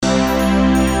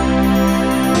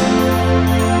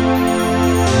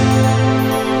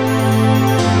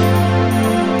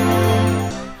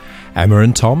Emma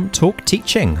and Tom Talk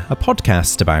Teaching, a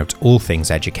podcast about all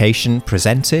things education,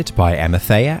 presented by Emma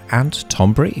Thayer and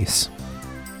Tom Breeze.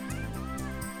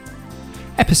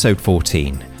 Episode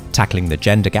 14, Tackling the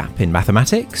Gender Gap in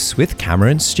Mathematics with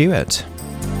Cameron Stewart.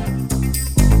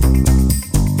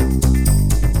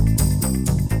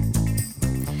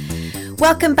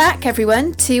 Welcome back,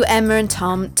 everyone, to Emma and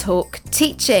Tom Talk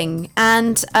Teaching.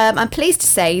 And I'm pleased to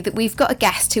say that we've got a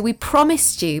guest who we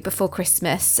promised you before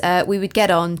Christmas we would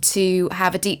get on to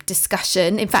have a deep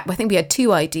discussion. In fact, I think we had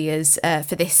two ideas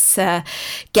for this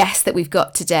guest that we've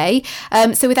got today.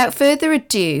 So without further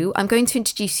ado, I'm going to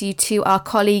introduce you to our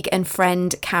colleague and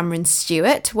friend, Cameron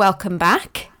Stewart. Welcome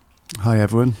back. Hi,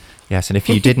 everyone. Yes, and if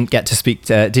you didn't get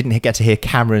to hear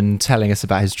Cameron telling us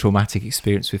about his traumatic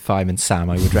experience with Fireman Sam,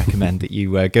 I would recommend that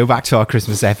you go back to our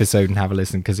Christmas episode and have a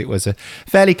listen, because it was a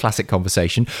fairly classic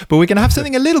conversation. But we're going to have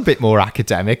something a little bit more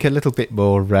academic, a little bit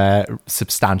more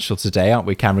substantial today, aren't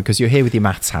we, Cameron? Because you're here with your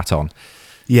maths hat on.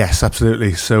 Yes,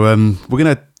 absolutely. So we're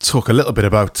going to talk a little bit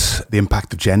about the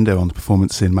impact of gender on the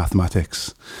performance in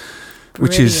mathematics,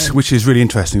 which is really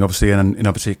interesting, obviously, and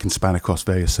obviously it can span across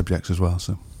various subjects as well.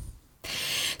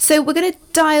 So we're going to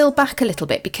dial back a little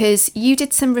bit, because you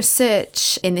did some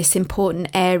research in this important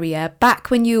area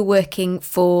back when you were working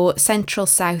for Central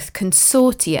South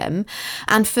Consortium.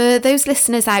 And for those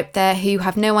listeners out there who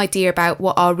have no idea about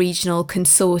what our regional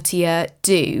consortia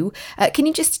do, can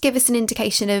you just give us an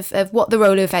indication of what the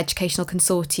role of educational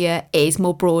consortia is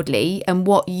more broadly, and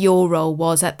what your role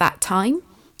was at that time?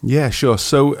 Yeah, sure.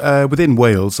 So within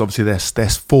Wales, obviously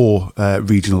there's four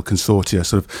regional consortia,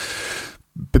 sort of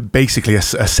basically a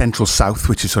central south,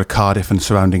 which is sort of Cardiff and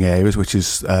surrounding areas, which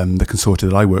is the consortia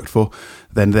that I worked for.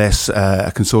 Then there's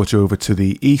a consortia over to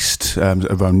the east,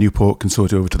 around Newport,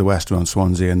 consortia over to the west around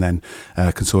Swansea, and then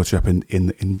a consortia up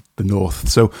in the north.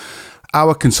 So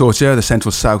our consortia, the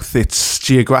central south, it's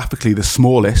geographically the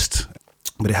smallest,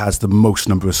 but it has the most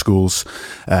number of schools.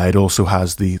 It also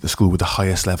has the school with the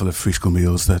highest level of free school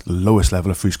meals, the lowest level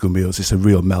of free school meals. It's a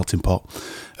real melting pot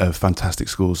of fantastic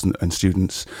schools and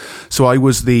students. So I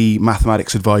was the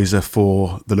mathematics advisor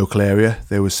for the local area.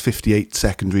 There was 58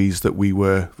 secondaries that we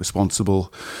were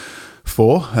responsible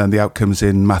for, and the outcomes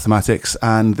in mathematics.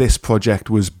 And this project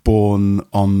was born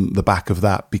on the back of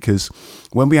that, because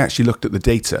when we actually looked at the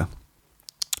data,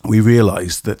 we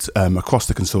realised that across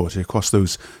the consortia, across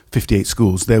those 58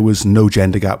 schools, there was no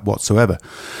gender gap whatsoever.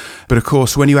 But of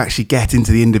course, when you actually get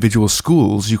into the individual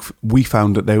schools, we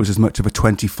found that there was as much of a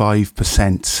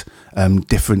 25%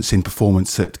 difference in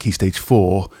performance at Key Stage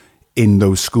 4 in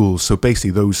those schools. So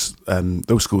basically, those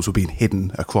schools were being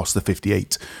hidden across the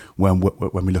 58 when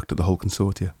we looked at the whole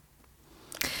consortia.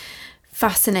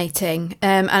 Fascinating.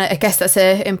 And I guess that's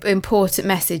an important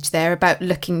message there about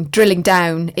drilling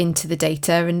down into the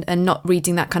data and not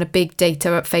reading that kind of big data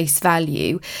at face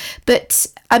value. But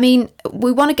I mean,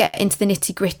 we want to get into the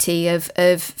nitty gritty of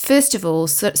first of all,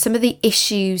 some of the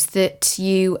issues that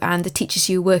you and the teachers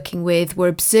you were working with were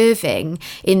observing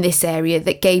in this area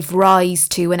that gave rise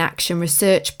to an action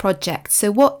research project.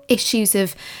 So what issues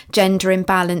of gender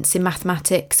imbalance in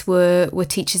mathematics were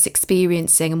teachers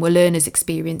experiencing and were learners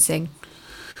experiencing?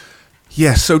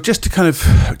 Yeah, so just to kind of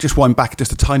just wind back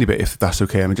just a tiny bit, if that's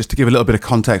okay, I mean, just to give a little bit of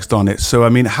context on it. So, I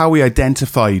mean, how we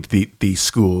identified these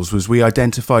schools was we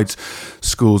identified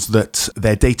schools that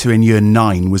their data in year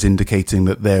 9 was indicating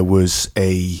that there was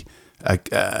a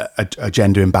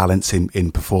gender imbalance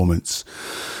in performance.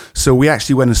 So we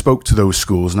actually went and spoke to those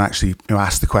schools and actually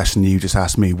asked the question you just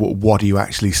asked me, what are you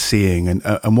actually seeing?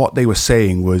 And what they were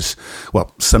saying was,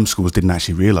 well, some schools didn't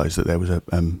actually realise that there was a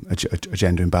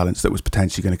gender imbalance that was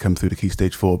potentially going to come through to Key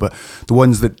Stage 4. But the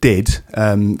ones that did,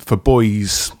 for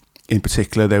boys in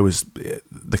particular, there was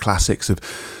the classics of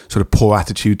sort of poor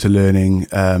attitude to learning,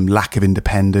 lack of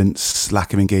independence,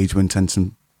 lack of engagement, and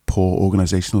some poor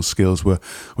organisational skills were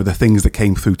the things that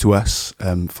came through to us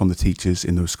from the teachers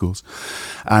in those schools.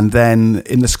 And then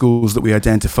in the schools that we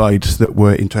identified that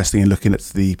were interested in looking at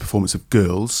the performance of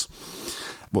girls,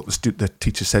 what the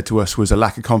teacher said to us was a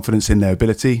lack of confidence in their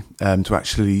ability to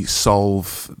actually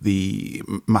solve the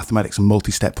mathematics and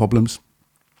multi-step problems,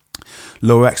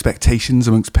 lower expectations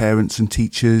amongst parents and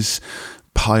teachers,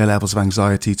 higher levels of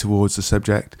anxiety towards the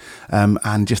subject,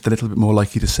 and just a little bit more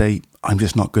likely to say, I'm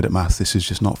just not good at maths, this is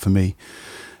just not for me.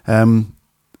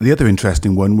 The other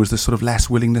interesting one was the sort of less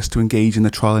willingness to engage in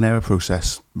the trial and error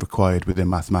process required within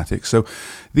mathematics. So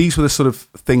these were the sort of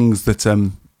things that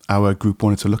our group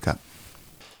wanted to look at.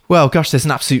 Well, gosh, there's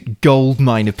an absolute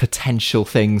goldmine of potential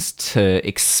things to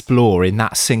explore in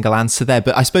that single answer there.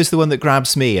 But I suppose the one that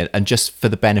grabs me, and just for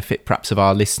the benefit perhaps of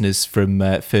our listeners from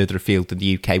further afield than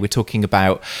the UK, we're talking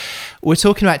about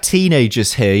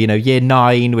teenagers here, year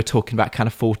 9, we're talking about kind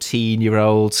of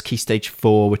 14-year-olds, key stage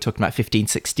 4, we're talking about 15,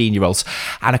 16-year-olds.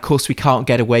 And of course, we can't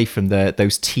get away from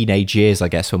those teenage years, I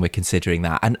guess, when we're considering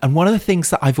that. And one of the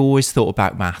things that I've always thought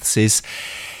about maths is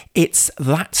it's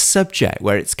that subject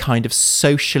where it's kind of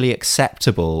socially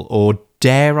acceptable, or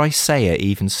dare I say it,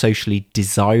 even socially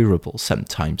desirable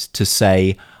sometimes, to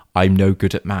say I'm no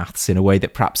good at maths, in a way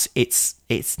that perhaps it's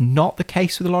not the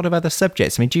case with a lot of other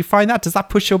subjects. I mean, do you find that? Does that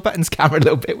push your buttons, Cameron, a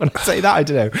little bit when I say that? I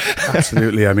don't know.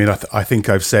 Absolutely. I mean, I think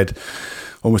I've said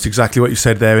almost exactly what you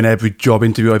said there in every job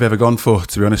interview I've ever gone for,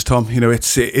 to be honest, Tom.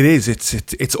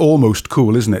 It's almost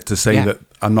cool, isn't it, to say that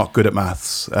I'm not good at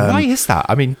maths. Why is that?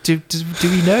 I mean, do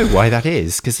we know why that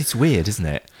is? Because it's weird, isn't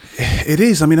it? It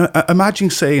is. I mean,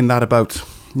 imagine saying that about,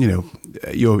 your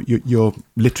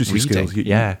literacy Reading, skills.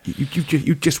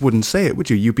 You just wouldn't say it,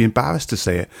 would you? You'd be embarrassed to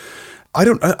say it. I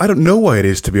don't know why it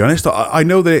is, to be honest. I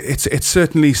know that it's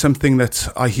certainly something that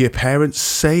I hear parents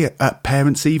say at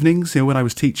parents' evenings, when I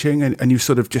was teaching, and you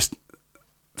sort of just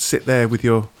sit there with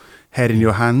your head in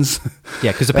your hands.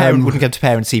 Yeah, because a parent wouldn't come to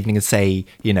parents' evening and say,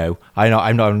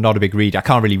 I'm not a big reader, I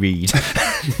can't really read.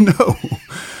 No.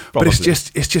 Probably.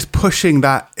 But it's just pushing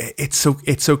that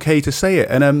it's okay to say it.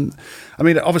 And I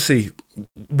mean, obviously,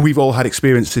 we've all had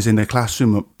experiences in the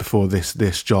classroom before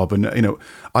this job, and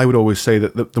I would always say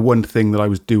that the one thing that I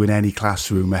would do in any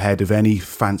classroom ahead of any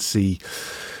fancy,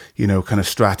 kind of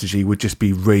strategy would just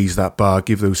be raise that bar,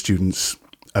 give those students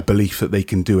a belief that they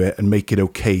can do it, and make it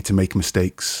okay to make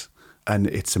mistakes. And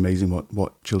it's amazing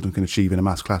what children can achieve in a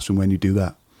maths classroom when you do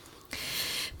that.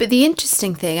 But the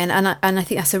interesting thing, and I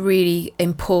think that's a really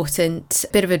important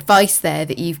bit of advice there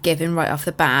that you've given right off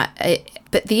the bat.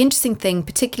 But the interesting thing,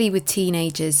 particularly with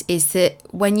teenagers, is that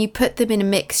when you put them in a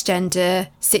mixed gender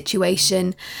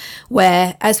situation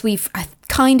where, as we've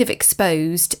kind of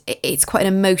exposed, it's quite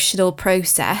an emotional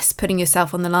process, putting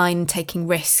yourself on the line and taking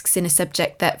risks in a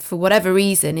subject that, for whatever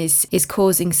reason, is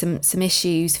causing some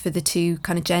issues for the two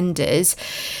kind of genders.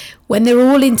 When they're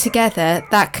all in together,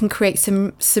 that can create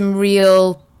some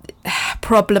real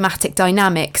problematic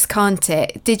dynamics, can't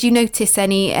it? Did you notice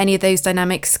any of those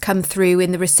dynamics come through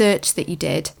in the research that you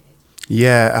did?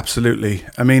 Yeah, absolutely.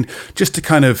 I mean, just to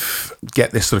kind of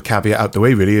get this sort of caveat out the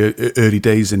way, really, early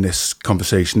days in this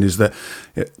conversation, is that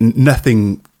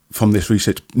nothing from this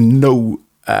research, no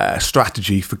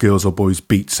strategy for girls or boys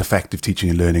beats effective teaching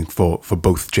and learning for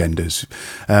both genders.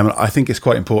 I think it's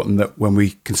quite important that when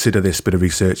we consider this bit of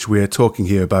research, we're talking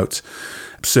here about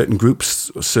certain groups,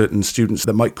 certain students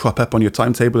that might crop up on your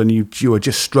timetable, and you are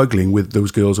just struggling with those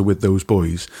girls or with those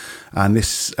boys. And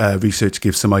this research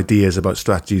gives some ideas about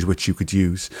strategies which you could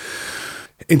use.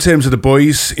 In terms of the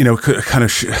boys, kind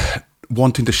of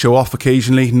wanting to show off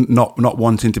occasionally, not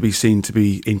wanting to be seen to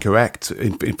be incorrect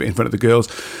in front of the girls.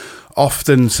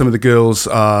 Often some of the girls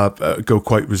go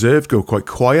quite reserved, go quite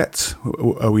quiet,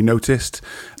 we noticed.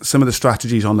 Some of the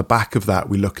strategies on the back of that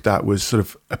we looked at was sort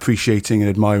of appreciating and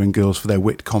admiring girls for their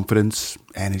wit, confidence,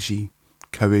 energy,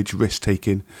 courage,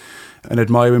 risk-taking, and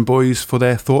admiring boys for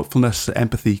their thoughtfulness,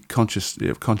 empathy,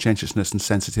 conscientiousness and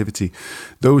sensitivity.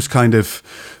 Those kind of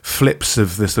flips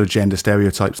of the sort of gender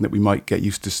stereotypes that we might get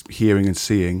used to hearing and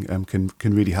seeing can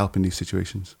really help in these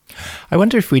situations. I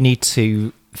wonder if we need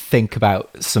to think about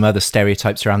some other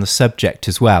stereotypes around the subject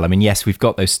as well. I mean, yes, we've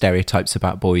got those stereotypes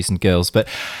about boys and girls, but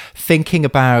thinking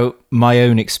about my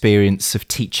own experience of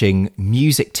teaching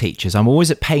music teachers, I'm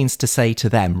always at pains to say to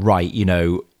them, right,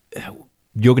 you're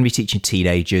going to be teaching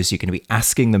teenagers, you're going to be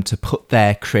asking them to put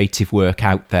their creative work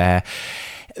out there.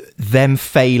 Them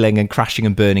failing and crashing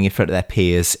and burning in front of their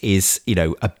peers is,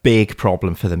 a big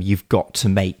problem for them. You've got to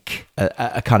make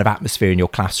a kind of atmosphere in your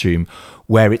classroom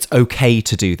where it's okay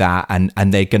to do that,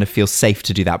 and they're going to feel safe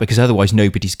to do that, because otherwise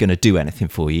nobody's going to do anything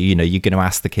for you. You're going to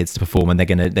ask the kids to perform and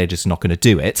they're just not going to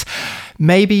do it.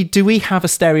 Maybe do we have a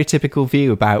stereotypical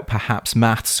view about perhaps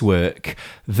maths work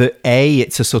that A,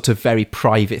 it's a sort of very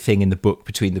private thing in the book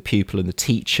between the pupil and the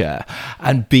teacher,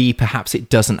 and B, perhaps it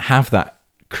doesn't have that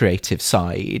creative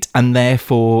side, and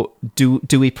therefore do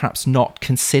we perhaps not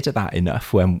consider that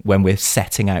enough when we're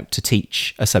setting out to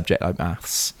teach a subject like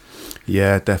maths?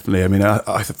 Yeah, definitely. I mean,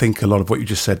 I think a lot of what you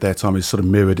just said there, Tom, is sort of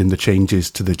mirrored in the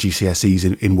changes to the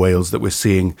GCSEs in Wales that we're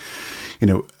seeing,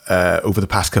 over the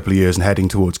past couple of years and heading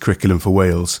towards curriculum for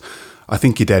Wales. I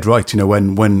think you're dead right.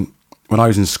 When I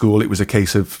was in school, it was a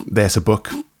case of, there's a book,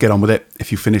 get on with it.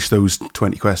 If you finish those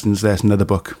 20 questions, there's another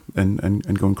book, and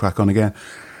go and crack on again.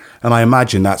 And I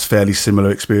imagine that's fairly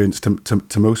similar experience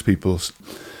to most people's.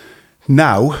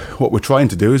 Now, what we're trying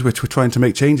to do is we're trying to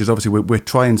make changes. Obviously, we're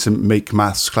trying to make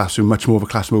maths classroom much more of a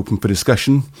classroom open for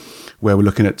discussion, where we're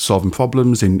looking at solving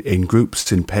problems in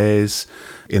groups, in pairs,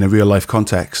 in a real life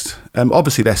context.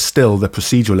 Obviously, there's still the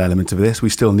procedural element of this. We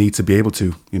still need to be able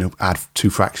to, add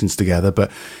two fractions together,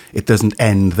 but it doesn't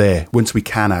end there. Once we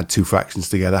can add two fractions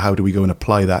together, how do we go and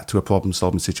apply that to a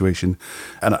problem-solving situation?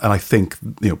 And I think,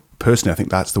 personally, I think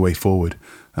that's the way forward.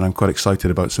 And I'm quite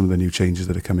excited about some of the new changes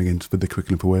that are coming in with the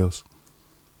curriculum for Wales.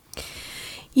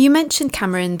 You mentioned,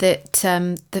 Cameron, that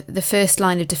the first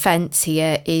line of defence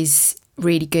here is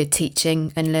really good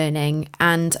teaching and learning,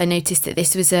 and I noticed that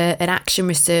this was an action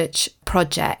research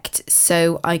project,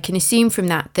 so I can assume from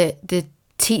that the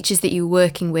teachers that you were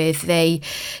working with, they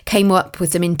came up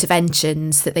with some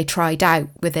interventions that they tried out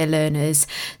with their learners.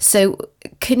 So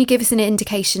can you give us an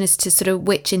indication as to sort of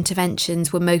which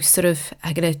interventions were most sort of,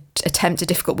 I'm going to attempt a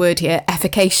difficult word here,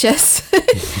 efficacious?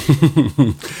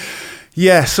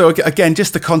 Yeah, so again,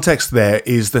 just the context there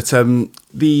is that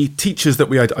the teachers that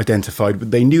we identified,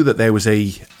 they knew that there was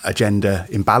a gender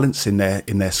imbalance in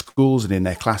their schools and in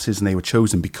their classes, and they were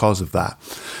chosen because of that.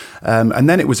 And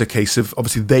then it was a case of,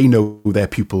 obviously, they know their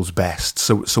pupils best.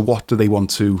 So what do they want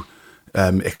to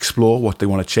explore, what they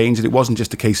want to change? And it wasn't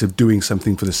just a case of doing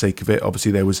something for the sake of it.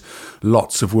 Obviously, there was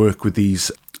lots of work with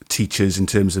these teachers in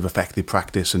terms of effective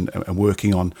practice and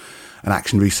working on an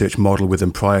action research model with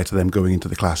them prior to them going into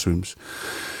the classrooms.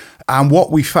 And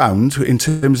what we found in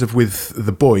terms of with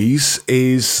the boys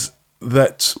is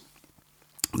that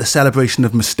the celebration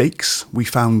of mistakes we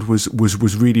found was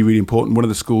really, really important. One of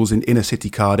the schools in inner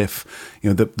city Cardiff,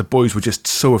 the boys were just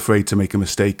so afraid to make a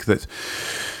mistake that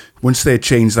once they had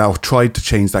changed that or tried to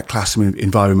change that classroom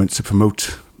environment to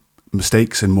promote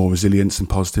mistakes and more resilience and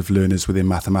positive learners within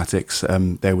mathematics,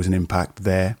 there was an impact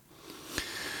there.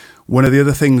 One of the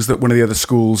other things that one of the other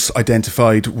schools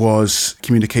identified was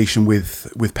communication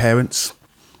with parents.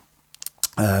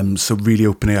 So really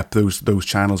opening up those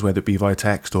channels, whether it be via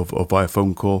text or via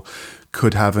phone call,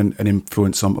 could have an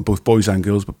influence on both boys and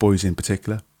girls, but boys in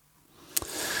particular.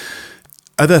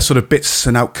 Other sort of bits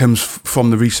and outcomes from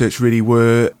the research really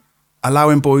were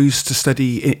allowing boys to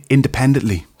study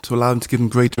independently, to allow them to give them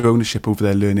greater ownership over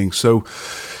their learning. So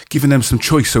giving them some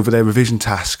choice over their revision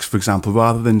tasks, for example,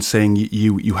 rather than saying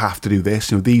you have to do this,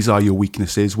 these are your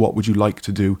weaknesses, what would you like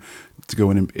to do to go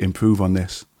and improve on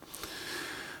this?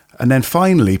 And then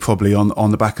finally, probably on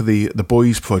the back of the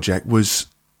boys project, was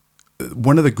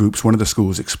one of the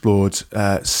schools explored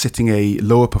sitting a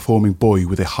lower performing boy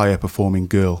with a higher performing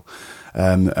girl,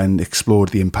 and explored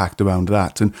the impact around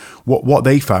that. And what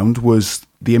they found was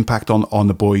the impact on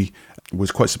the boy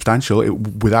was quite substantial,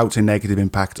 without a negative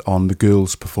impact on the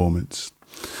girl's performance.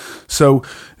 So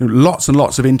lots and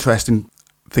lots of interesting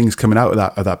things coming out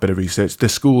of that bit of research. The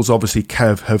schools obviously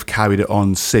have carried it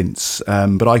on since,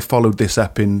 but I followed this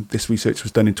up this research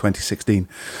was done in 2016.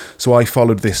 So I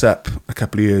followed this up a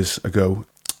couple of years ago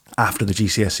after the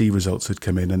GCSE results had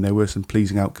come in, and there were some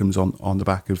pleasing outcomes on the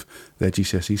back of their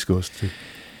GCSE scores too.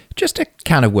 Just a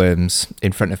can of worms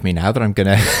in front of me now that I'm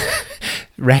going to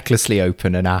recklessly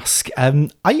open and ask.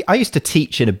 I used to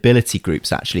teach in ability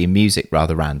groups, actually, in music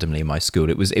rather randomly in my school.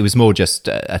 It was more just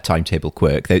a timetable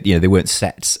quirk. They weren't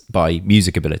set by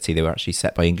music ability. They were actually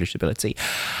set by English ability.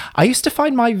 I used to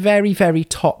find my very, very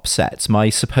top sets, my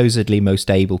supposedly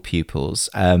most able pupils,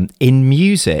 in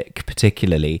music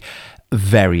particularly,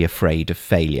 very afraid of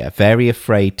failure, very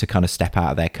afraid to kind of step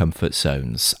out of their comfort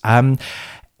zones.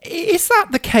 Is that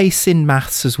the case in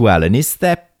maths as well? And is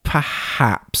there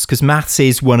perhaps, because maths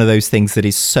is one of those things that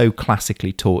is so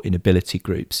classically taught in ability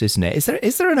groups, isn't it?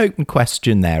 Is there an open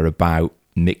question there about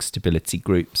mixed ability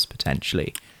groups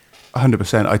potentially?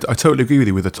 100%. I totally agree with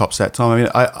you with the top set, Tom. I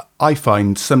mean, I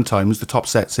find sometimes the top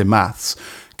sets in maths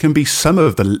can be some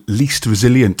of the least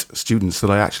resilient students that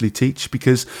I actually teach,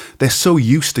 because they're so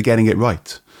used to getting it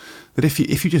right that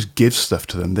if you just give stuff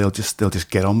to them, they'll just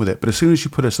get on with it. But as soon as you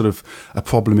put a sort of a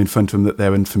problem in front of them that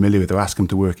they're unfamiliar with, or ask them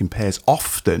to work in pairs,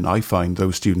 often I find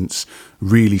those students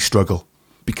really struggle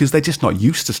because they're just not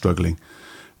used to struggling,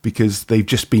 because they've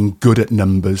just been good at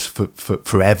numbers for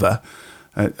forever,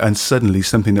 and suddenly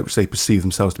something that which they perceive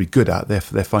themselves to be good at, they're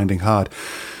finding hard.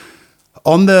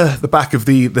 On the back of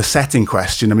the setting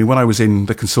question, I mean, when I was in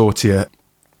the consortia,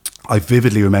 I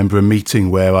vividly remember a meeting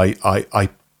where I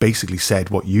basically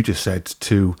said what you just said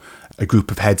to a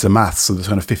group of heads of maths. So there's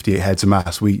kind of 58 heads of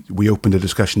maths. We opened a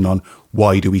discussion on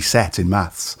why do we set in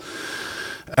maths,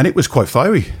 and it was quite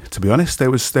fiery, to be honest. There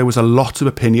was a lot of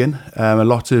opinion, a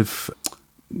lot of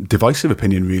divisive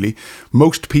opinion, really.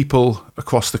 Most people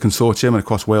across the consortium and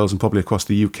across Wales and probably across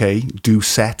the UK do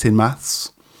set in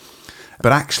maths.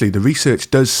 But actually, the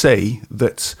research does say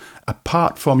that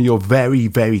apart from your very,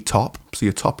 very top, so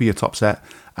your top of your top set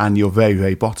and your very,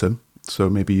 very bottom, so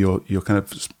maybe your kind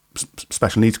of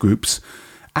special needs groups,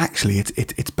 actually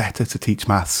it's better to teach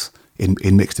maths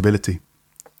in mixed ability,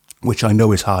 which I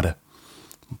know is harder.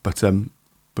 But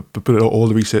all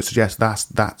the research suggests that's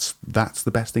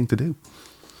the best thing to do.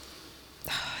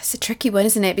 It's a tricky one,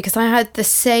 isn't it? Because I had the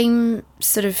same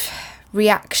sort of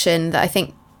reaction that I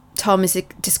think Tom is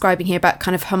describing here about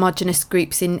kind of homogenous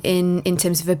groups in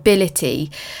terms of ability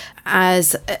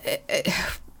as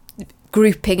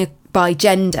grouping by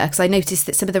gender, because I noticed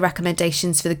that some of the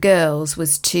recommendations for the girls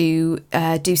was to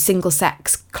do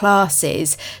single-sex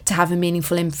classes to have a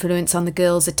meaningful influence on the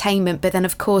girls' attainment. But then,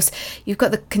 of course, you've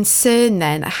got the concern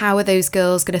then, how are those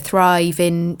girls going to thrive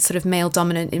in sort of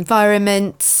male-dominant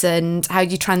environments, and how do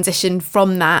you transition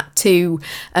from that to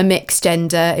a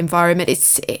mixed-gender environment?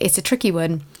 It's a tricky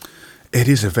one. It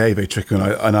is a very, very tricky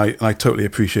one, and I totally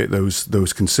appreciate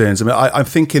those concerns. I mean, I'm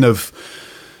thinking of...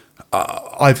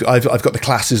 I've got the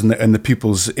classes and the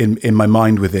pupils in my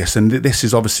mind with this, and this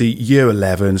is obviously year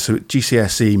 11, so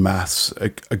GCSE maths,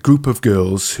 a group of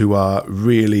girls who are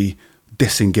really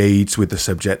disengaged with the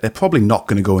subject. They're probably not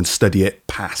going to go and study it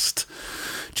past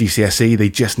GCSE. They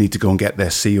just need to go and get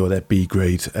their C or their B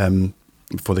grade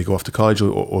before they go off to college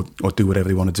or do whatever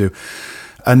they want to do.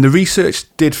 And the research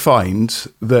did find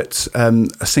that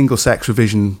a single-sex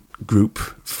revision group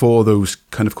for those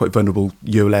kind of quite vulnerable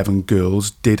year 11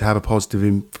 girls did have a positive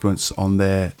influence on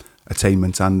their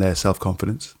attainment and their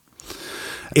self-confidence.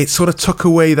 It sort of took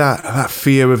away that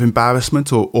fear of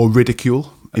embarrassment or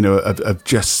ridicule, you know, of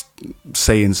just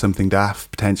saying something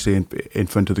daft potentially in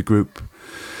front of the group.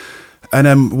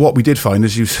 And what we did find,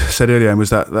 as you said earlier, was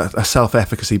that a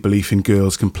self-efficacy belief in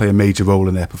girls can play a major role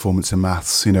in their performance in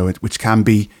maths, you know, which can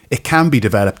be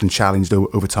developed and challenged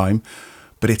over time,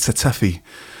 but it's a toughie.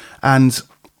 And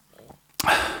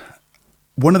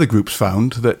one of the groups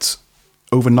found that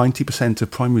over 90%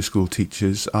 of primary school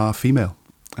teachers are female.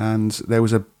 And there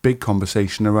was a big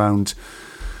conversation around,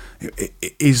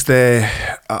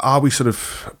 are we sort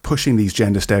of pushing these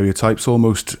gender stereotypes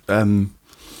almost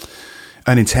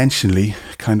unintentionally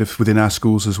kind of within our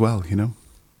schools as well, you know?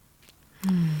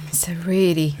 It's a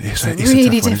really one,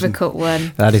 difficult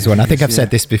one. That is one. I think I've said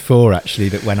this before, actually,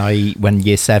 that when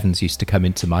year sevens used to come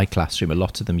into my classroom, a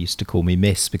lot of them used to call me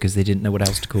Miss because they didn't know what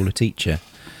else to call a teacher.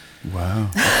 Wow.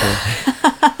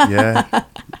 Okay. Yeah.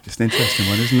 It's an interesting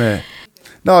one, isn't it?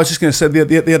 No, I was just going to say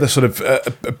the other sort of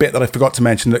a bit that I forgot to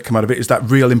mention that came out of it is that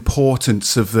real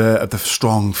importance of the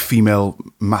strong female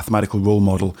mathematical role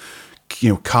model. You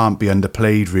know, can't be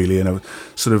underplayed really. You know,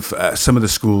 sort of some of the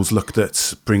schools looked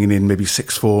at bringing in maybe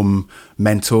sixth form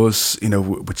mentors, you know,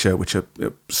 which are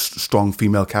strong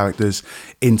female characters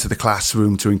into the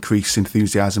classroom to increase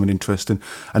enthusiasm and interest, and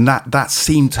that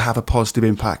seemed to have a positive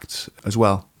impact as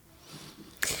well.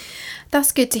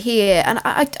 That's good to hear. And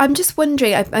I'm just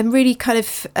wondering, I'm really kind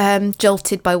of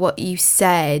jolted by what you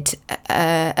said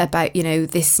about, you know,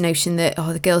 this notion that,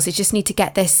 the girls, they just need to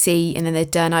get their C and then they're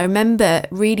done. I remember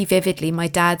really vividly my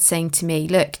dad saying to me,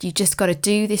 look, you just got to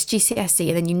do this GCSE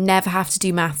and then you never have to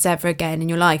do maths ever again in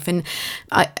your life. And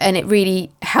it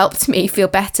really helped me feel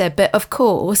better. But of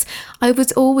course, I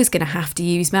was always going to have to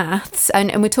use maths.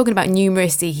 And we're talking about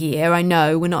numeracy here. I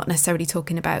know we're not necessarily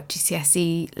talking about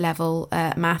GCSE level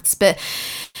maths, but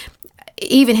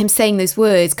even him saying those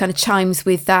words kind of chimes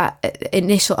with that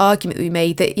initial argument that we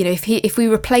made that, you know, if we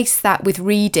replace that with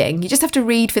reading, you just have to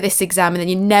read for this exam and then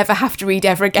you never have to read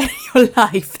ever again in your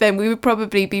life, then we would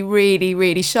probably be really,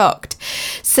 really shocked.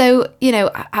 So, you know,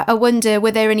 I wonder,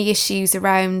 were there any issues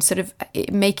around sort of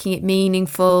making it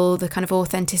meaningful, the kind of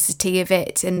authenticity of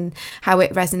it and how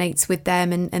it resonates with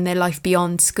them and their life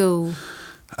beyond school?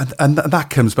 And that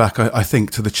comes back, I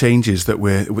think, to the changes that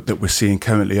we're seeing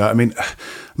currently. I mean,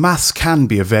 maths can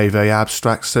be a very, very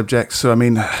abstract subject. So, I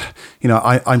mean, you know,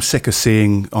 I'm sick of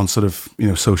seeing on sort of, you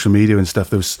know, social media and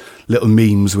stuff, those little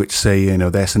memes which say, you know,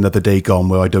 there's another day gone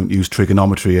where I don't use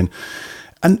trigonometry. And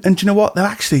you know what? They're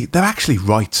actually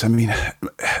right. I mean,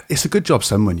 it's a good job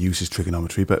someone uses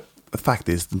trigonometry, but the fact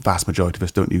is the vast majority of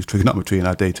us don't use trigonometry in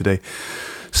our day-to-day.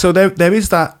 So there is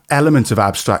that element of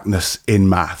abstractness in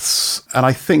maths. And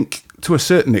I think to a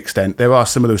certain extent, there are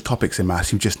some of those topics in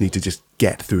maths you just need to just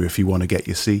get through if you want to get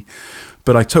your C.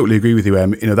 But I totally agree with you,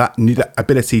 you know, that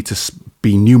ability to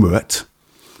be numerate.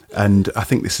 And I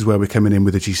think this is where we're coming in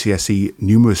with the GCSE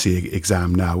numeracy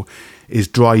exam now, is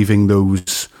driving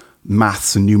those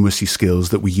maths and numeracy skills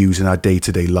that we use in our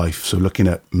day-to-day life. So looking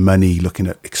at money, looking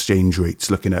at exchange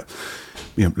rates, looking at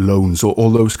loans, or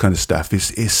all those kind of stuff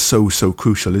is so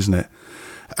crucial, isn't it?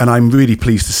 And I'm really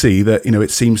pleased to see that,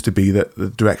 it seems to be that the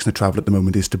direction of travel at the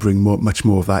moment is to bring much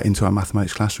more of that into our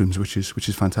mathematics classrooms, which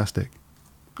is fantastic.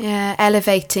 Yeah,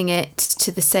 elevating it to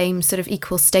the same sort of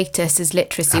equal status as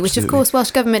literacy, Absolutely. which of course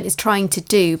Welsh Government is trying to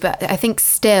do. But I think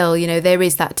still, there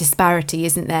is that disparity,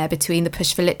 isn't there, between the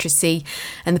push for literacy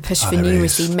and the push for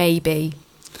numeracy, maybe.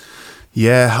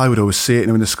 Yeah, I would always see it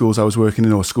in the schools I was working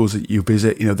in, or schools that you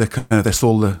visit. There's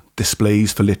all the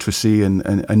displays for literacy and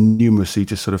numeracy.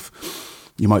 Just sort of,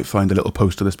 you might find a little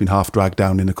poster that's been half dragged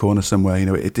down in a corner somewhere.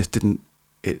 It just didn't.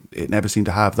 It never seemed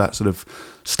to have that sort of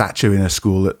stature in a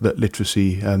school that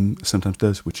literacy sometimes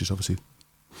does, which is obviously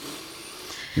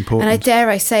important. And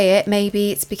I say it,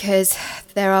 maybe it's because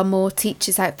there are more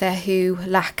teachers out there who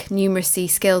lack numeracy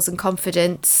skills and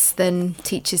confidence than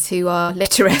teachers who are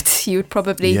literate. You would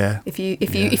probably, if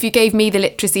you gave me the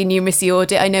literacy numeracy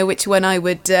audit, I know which one I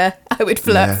would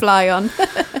fly on.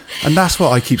 And that's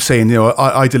what I keep saying.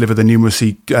 I deliver the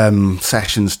numeracy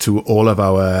sessions to all of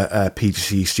our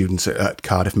PGCE students at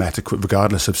Cardiff Met,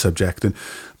 regardless of subject, and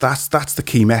that's the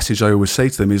key message I always say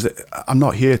to them: is that I'm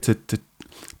not here to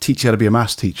teach you how to be a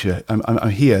maths teacher. I'm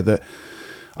here that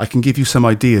I can give you some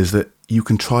ideas that you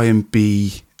can try and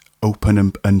be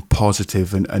open and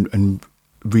positive and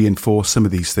reinforce some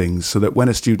of these things, so that when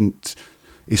a student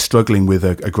is struggling with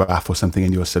a graph or something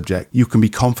in your subject, you can be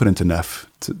confident enough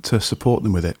to support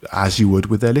them with it, as you would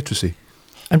with their literacy.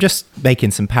 I'm just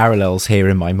making some parallels here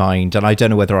in my mind, and I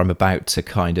don't know whether I'm about to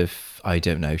kind of,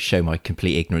 show my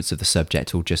complete ignorance of the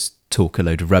subject or just talk a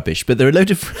load of rubbish, but there are a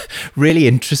load of really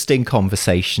interesting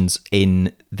conversations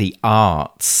in the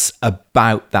arts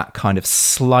about that kind of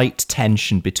slight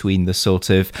tension between the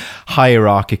sort of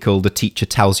hierarchical, the teacher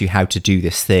tells you how to do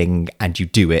this thing and you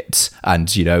do it,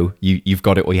 and you've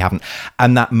got it or you haven't,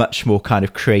 and that much more kind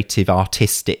of creative,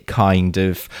 artistic kind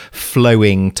of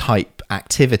flowing type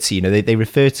activity. They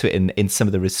refer to it in some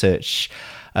of the research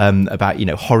about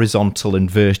horizontal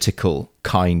and vertical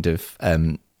kind of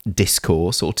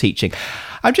discourse or teaching.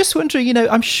 I'm just wondering,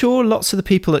 I'm sure lots of the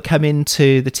people that come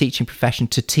into the teaching profession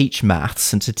to teach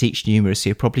maths and to teach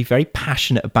numeracy are probably very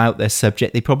passionate about their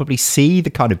subject. They probably see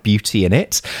the kind of beauty in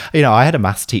it. I had a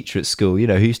maths teacher at school,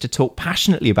 who used to talk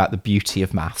passionately about the beauty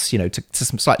of maths, to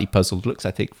some slightly puzzled looks,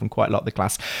 I think, from quite a lot of the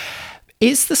class.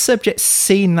 Is the subject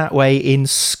seen that way in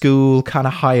school kind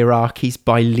of hierarchies,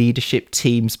 by leadership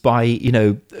teams, by,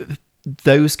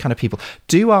 those kind of people?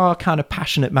 Do our kind of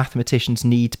passionate mathematicians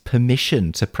need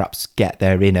permission to perhaps get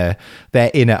their inner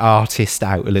artist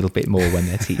out a little bit more when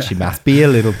they're teaching math, be a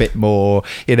little bit more,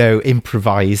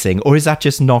 improvising, or is that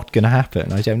just not going to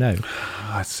happen? I don't know.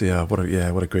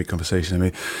 What a great conversation. I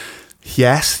mean,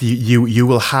 yes, you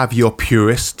will have your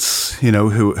purists,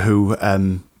 who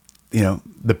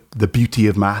the beauty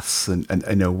of maths and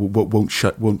won't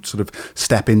sort of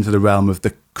step into the realm of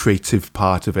the creative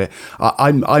part of it.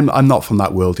 I'm not from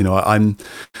that world. I'm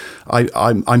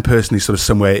personally sort of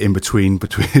somewhere in between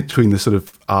the sort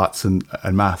of arts and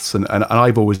maths, and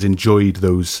I've always enjoyed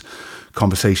those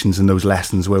conversations and those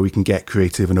lessons where we can get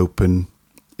creative and open,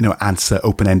 answer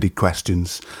open-ended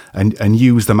questions and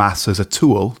use the maths as a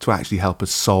tool to actually help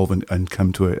us solve and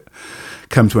come to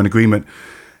an agreement.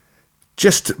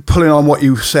 Just pulling on what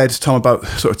you said, Tom, about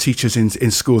sort of teachers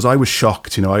in schools, I was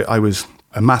shocked. I was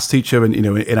a maths teacher and,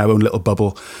 in our own little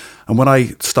bubble. And when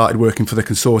I started working for the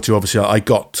consortium, obviously I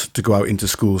got to go out into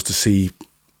schools to see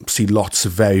lots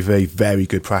of very, very, very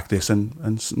good practice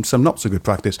and some not so good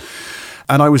practice.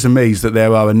 And I was amazed that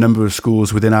there are a number of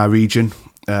schools within our region,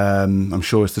 I'm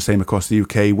sure it's the same across the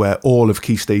UK, where all of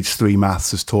Key Stage 3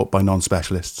 maths is taught by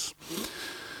non-specialists.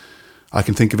 I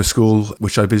can think of a school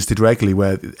which I visited regularly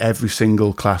where every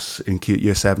single class in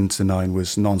year 7 to 9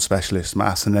 was non-specialist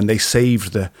maths, and then they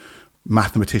saved the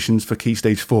mathematicians for Key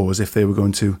Stage 4 as if they were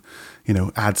going to,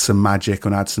 add some magic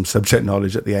and add some subject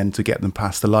knowledge at the end to get them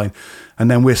past the line.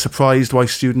 And then we're surprised why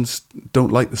students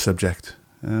don't like the subject.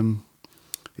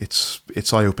 It's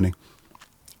eye-opening.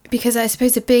 Because I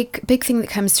suppose a big thing that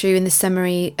comes through in the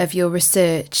summary of your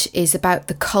research is about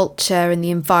the culture and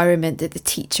the environment that the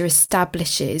teacher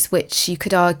establishes, which you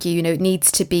could argue,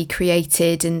 needs to be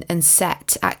created and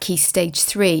set at Key Stage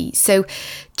 3. So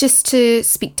just to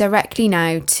speak directly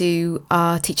now to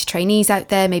our teacher trainees out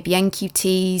there, maybe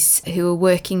NQTs who are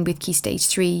working with Key Stage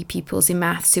 3 pupils in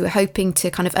maths, who are hoping to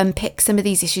kind of unpick some of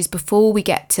these issues before we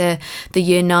get to the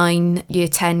year 9, year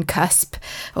 10 cusp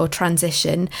or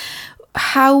transition.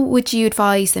 How would you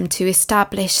advise them to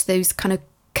establish those kind of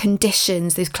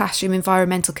conditions, those classroom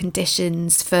environmental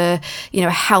conditions for, a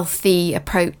healthy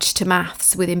approach to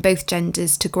maths within both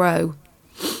genders to grow?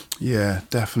 Yeah,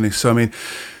 definitely. So, I mean,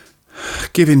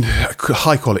 giving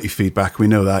high quality feedback, we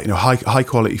know that, high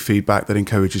quality feedback that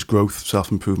encourages growth,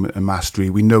 self-improvement and mastery.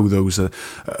 We know those are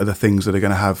the things that are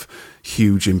going to have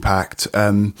huge impact.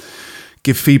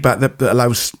 Give feedback that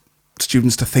allows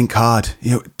students to think hard.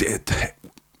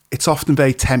 It's often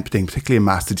very tempting, particularly in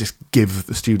maths, to just give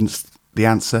the students the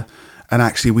answer. And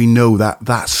actually, we know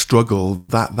that struggle,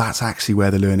 that's actually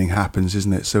where the learning happens,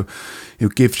 isn't it? So,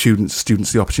 give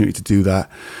students the opportunity to do that.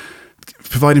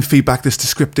 Providing feedback that's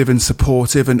descriptive and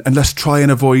supportive, and let's try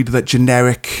and avoid that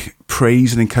generic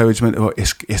praise and encouragement. Oh,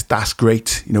 that's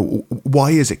great.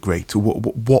 Why is it great?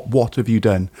 What have you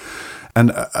done? And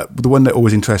the one that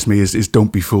always interests me is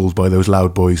don't be fooled by those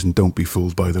loud boys and don't be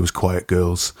fooled by those quiet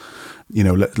girls.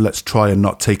 Let's try and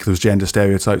not take those gender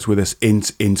stereotypes with us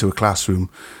into a classroom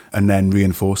and then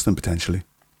reinforce them potentially.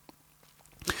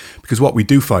 Because what we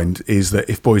do find is that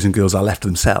if boys and girls are left to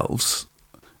themselves,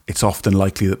 it's often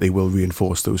likely that they will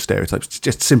reinforce those stereotypes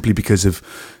just simply because of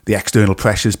the external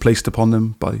pressures placed upon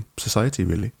them by society,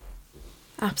 really.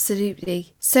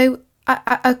 Absolutely. So,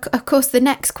 of course, the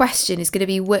next question is going to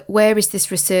be where is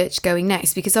this research going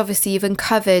next? Because obviously you've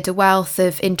uncovered a wealth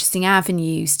of interesting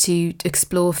avenues to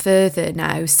explore further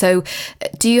now. So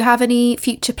do you have any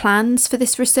future plans for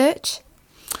this research?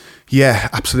 Yeah,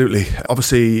 absolutely.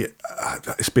 Obviously,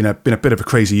 it's been a bit of a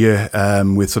crazy year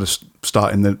with sort of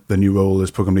starting the new role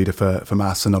as programme leader for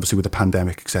maths, and obviously with the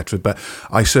pandemic, etc. But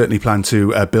I certainly plan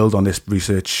to build on this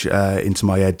research into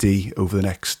my EdD over the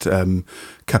next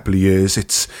couple of years.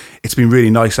 It's been really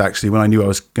nice, actually. When I knew I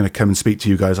was going to come and speak to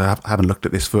you guys, I haven't looked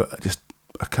at this for just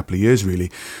a couple of years, really.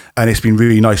 And it's been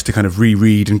really nice to kind of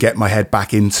reread and get my head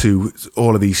back into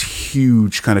all of these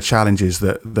huge kind of challenges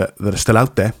that are still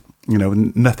out there.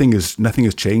 Nothing has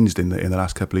changed in the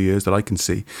last couple of years that I can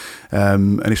see,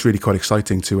 and it's really quite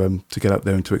exciting to get out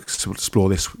there and to explore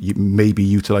this, maybe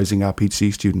utilising our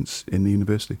PhD students in the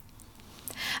university.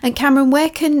 And Cameron,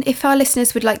 if our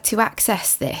listeners would like to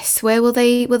access this, where will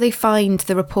they find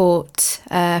the report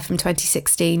from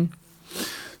 2016?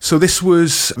 So this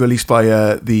was released by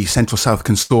the Central South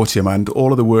Consortium, and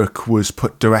all of the work was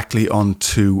put directly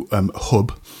onto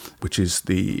Hub, which is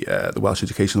the Welsh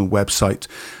Educational website.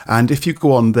 And if you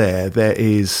go on there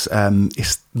is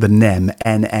it's the NEM,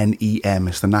 NNEM,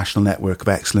 it's the National Network of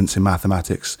Excellence in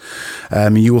Mathematics.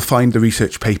 You will find the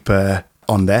research paper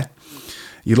on there.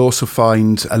 You'll also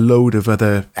find a load of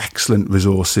other excellent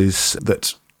resources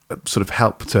that sort of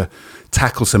help to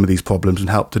tackle some of these problems and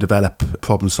help to develop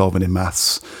problem solving in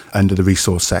maths under the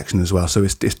resource section as well. So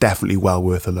it's definitely well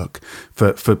worth a look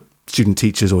for student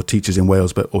teachers or teachers in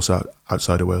Wales, but also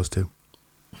outside of Wales too.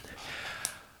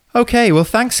 Okay, well,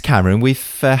 thanks, Cameron.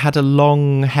 We've had a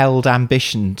long-held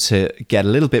ambition to get a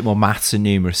little bit more maths and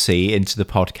numeracy into the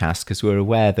podcast, because we're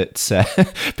aware that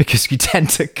because we tend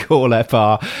to call up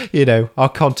our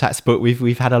contacts, but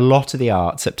we've had a lot of the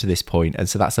arts up to this point, and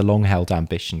so that's a long-held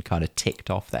ambition kind of ticked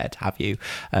off there to have you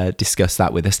discuss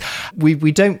that with us.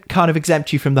 We don't kind of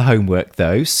exempt you from the homework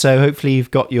though, so hopefully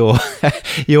you've got your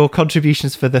your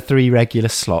contributions for the 3 regular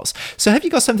slots. So have you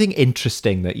got something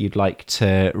interesting that you'd like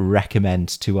to recommend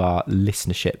to our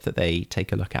listenership that they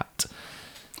take a look at?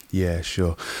 Yeah,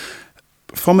 sure.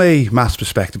 From a maths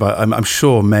perspective, I'm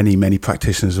sure many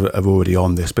practitioners are already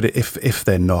on this, but if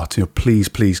they're not,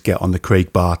 please get on the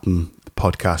Craig Barton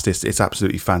podcast. It's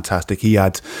absolutely fantastic. He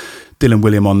had Dylan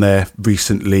William on there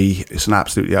recently. It's an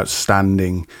absolutely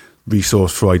outstanding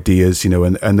resource for ideas,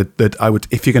 and that I would,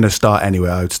 if you're going to start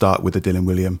anywhere, I would start with the Dylan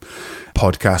William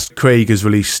podcast. Craig has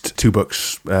released 2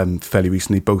 books fairly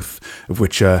recently, both of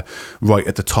which are right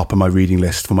at the top of my reading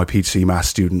list for my PhD maths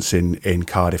students in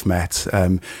Cardiff Met.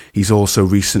 He's also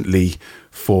recently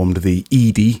formed the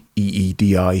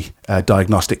EEDI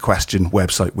diagnostic question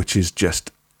website, which is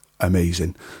just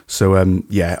amazing. So I'm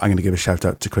going to give a shout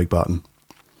out to Craig Barton.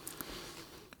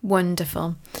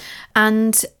 Wonderful.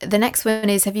 And the next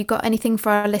one is, have you got anything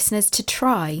for our listeners to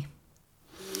try?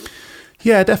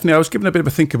 Yeah, definitely. I was giving a bit of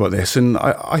a think about this, and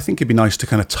I think it'd be nice to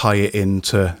kind of tie it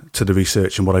into the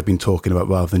research and what I've been talking about,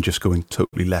 rather than just going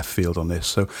totally left field on this.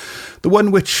 So the one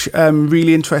which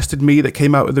really interested me that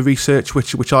came out of the research,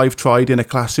 which I've tried in a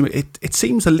classroom, it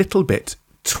seems a little bit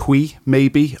twee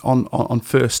maybe on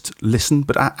first listen,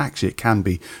 but actually it can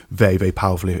be very, very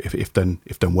powerful if done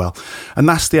well. And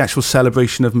that's the actual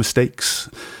celebration of mistakes.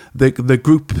 The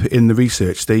group in the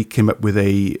research, they came up with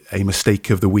a mistake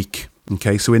of the week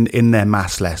Okay, so in their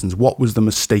maths lessons, what was the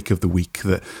mistake of the week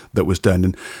that was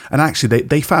done? And actually,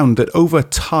 they found that over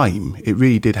time, it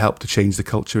really did help to change the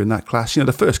culture in that class.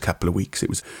 The first couple of weeks, it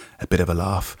was a bit of a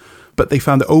laugh. But they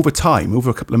found that over time, over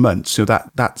a couple of months,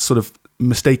 that sort of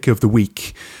mistake of the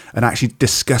week, and actually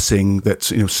discussing that,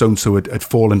 so-and-so had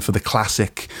fallen for the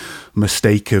classic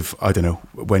mistake of, I don't know,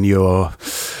 when you're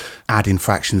adding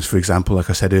fractions, for example, like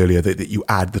I said earlier, that you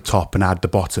add the top and add the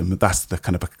bottom. That's the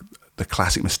kind of the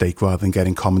classic mistake, rather than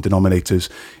getting common denominators.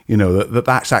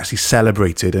 That's actually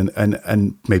celebrated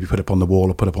and maybe put up on the wall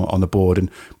or put up on the board.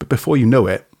 But before you know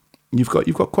it, you've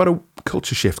got quite a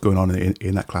culture shift going on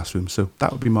in that classroom. So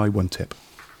that would be my one tip.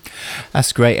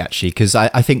 That's great, actually, because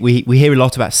I think we hear a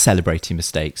lot about celebrating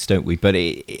mistakes, don't we? But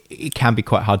it can be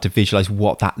quite hard to visualize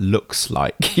what that looks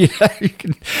like.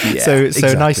 So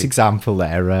a nice example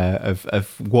there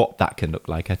of what that can look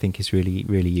like, I think, is really,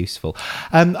 really useful.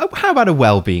 How about a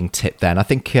well-being tip then? I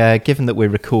think given that we're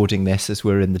recording this as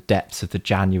we're in the depths of the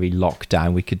January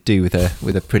lockdown, we could do with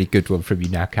a pretty good one from you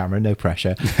now, Cameron. No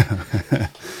pressure.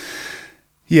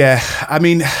 Yeah, I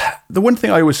mean, the one thing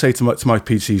I always say to my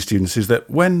PhD students is that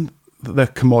when the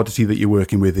commodity that you're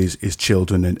working with is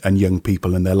children and young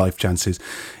people and their life chances,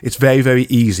 it's very, very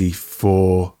easy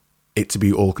for it to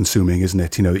be all-consuming, isn't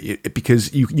it?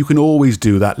 Because you can always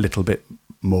do that little bit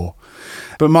more.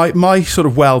 But my sort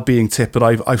of well-being tip that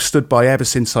I've stood by ever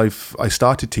since I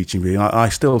started teaching, really, and I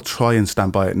still try and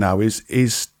stand by it now,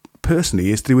 is personally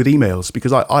is to do with emails,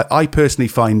 because I personally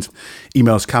find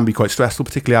emails can be quite stressful,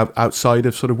 particularly outside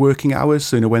of sort of working hours.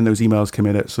 So, when those emails come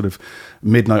in at sort of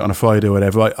midnight on a Friday or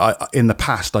whatever, I in the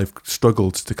past, I've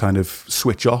struggled to kind of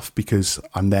switch off, because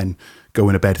I'm then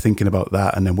going to bed thinking about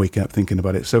that and then waking up thinking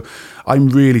about it. So I'm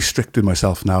really strict with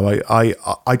myself now.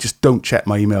 I just don't check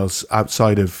my emails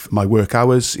outside of my work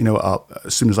hours.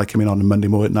 As soon as I come in on a Monday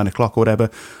morning at 9 o'clock or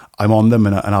whatever, I'm on them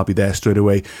and I'll be there straight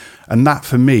away. And that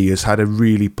for me has had a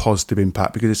really positive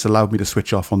impact, because it's allowed me to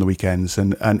switch off on the weekends,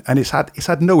 and it's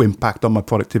had no impact on my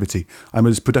productivity. I'm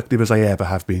as productive as I ever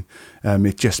have been.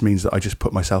 It just means that I just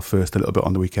put myself first a little bit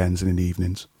on the weekends and in the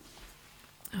evenings.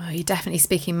 Oh, you're definitely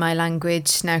speaking my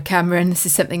language now, Cameron. This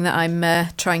is something that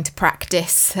I'm trying to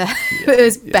practice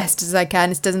as best as I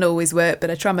can. It doesn't always work, but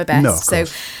I try my best. No, of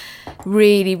course.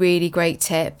 Really, really great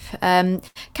tip.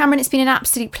 Cameron, it's been an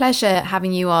absolute pleasure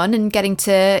having you on and getting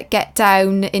to get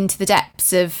down into the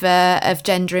depths of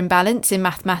gender imbalance in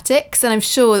mathematics. And I'm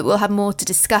sure that we'll have more to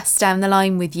discuss down the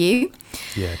line with you.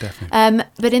 Yeah, definitely.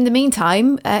 But in the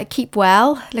meantime, keep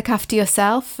well, look after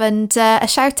yourself, and a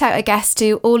shout out, I guess,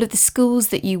 to all of the schools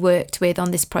that you worked with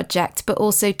on this project, but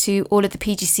also to all of the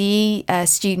PGCE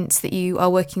students that you are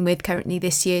working with currently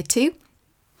this year too.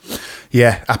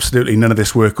 Yeah, absolutely. None of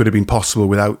this work would have been possible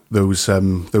without those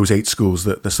 8 schools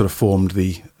that sort of formed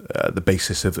the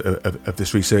basis of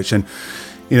this research. And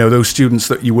those students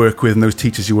that you work with and those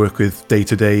teachers you work with day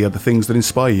to day are the things that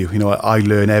inspire you. I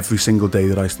learn every single day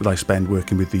that I spend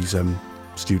working with these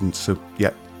students. So yeah,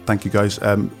 thank you guys.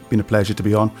 Been a pleasure to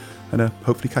be on, and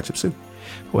hopefully catch up soon.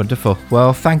 Wonderful.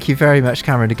 Well, thank you very much,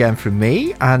 Cameron, again from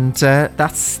me. And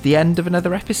that's the end of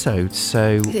another episode.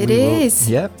 So it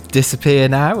is. Disappear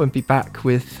now and be back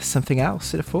with something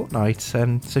else in a fortnight.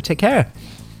 So take care.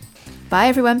 Bye,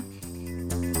 everyone.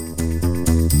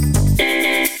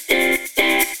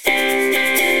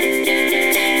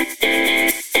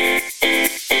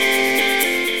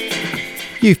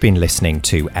 You've been listening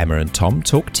to Emma and Tom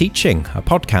Talk Teaching, a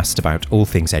podcast about all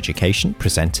things education,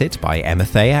 presented by Emma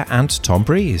Thayer and Tom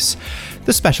Breeze.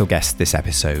 The special guest this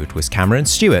episode was Cameron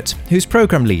Stewart, who's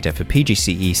programme leader for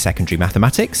PGCE Secondary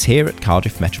Mathematics here at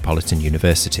Cardiff Metropolitan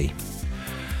University.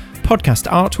 Podcast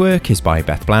artwork is by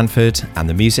Beth Blandford, and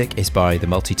the music is by the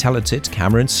multi-talented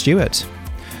Cameron Stewart.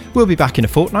 We'll be back in a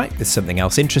fortnight with something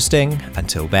else interesting.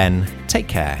 Until then, take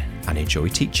care and enjoy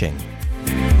teaching.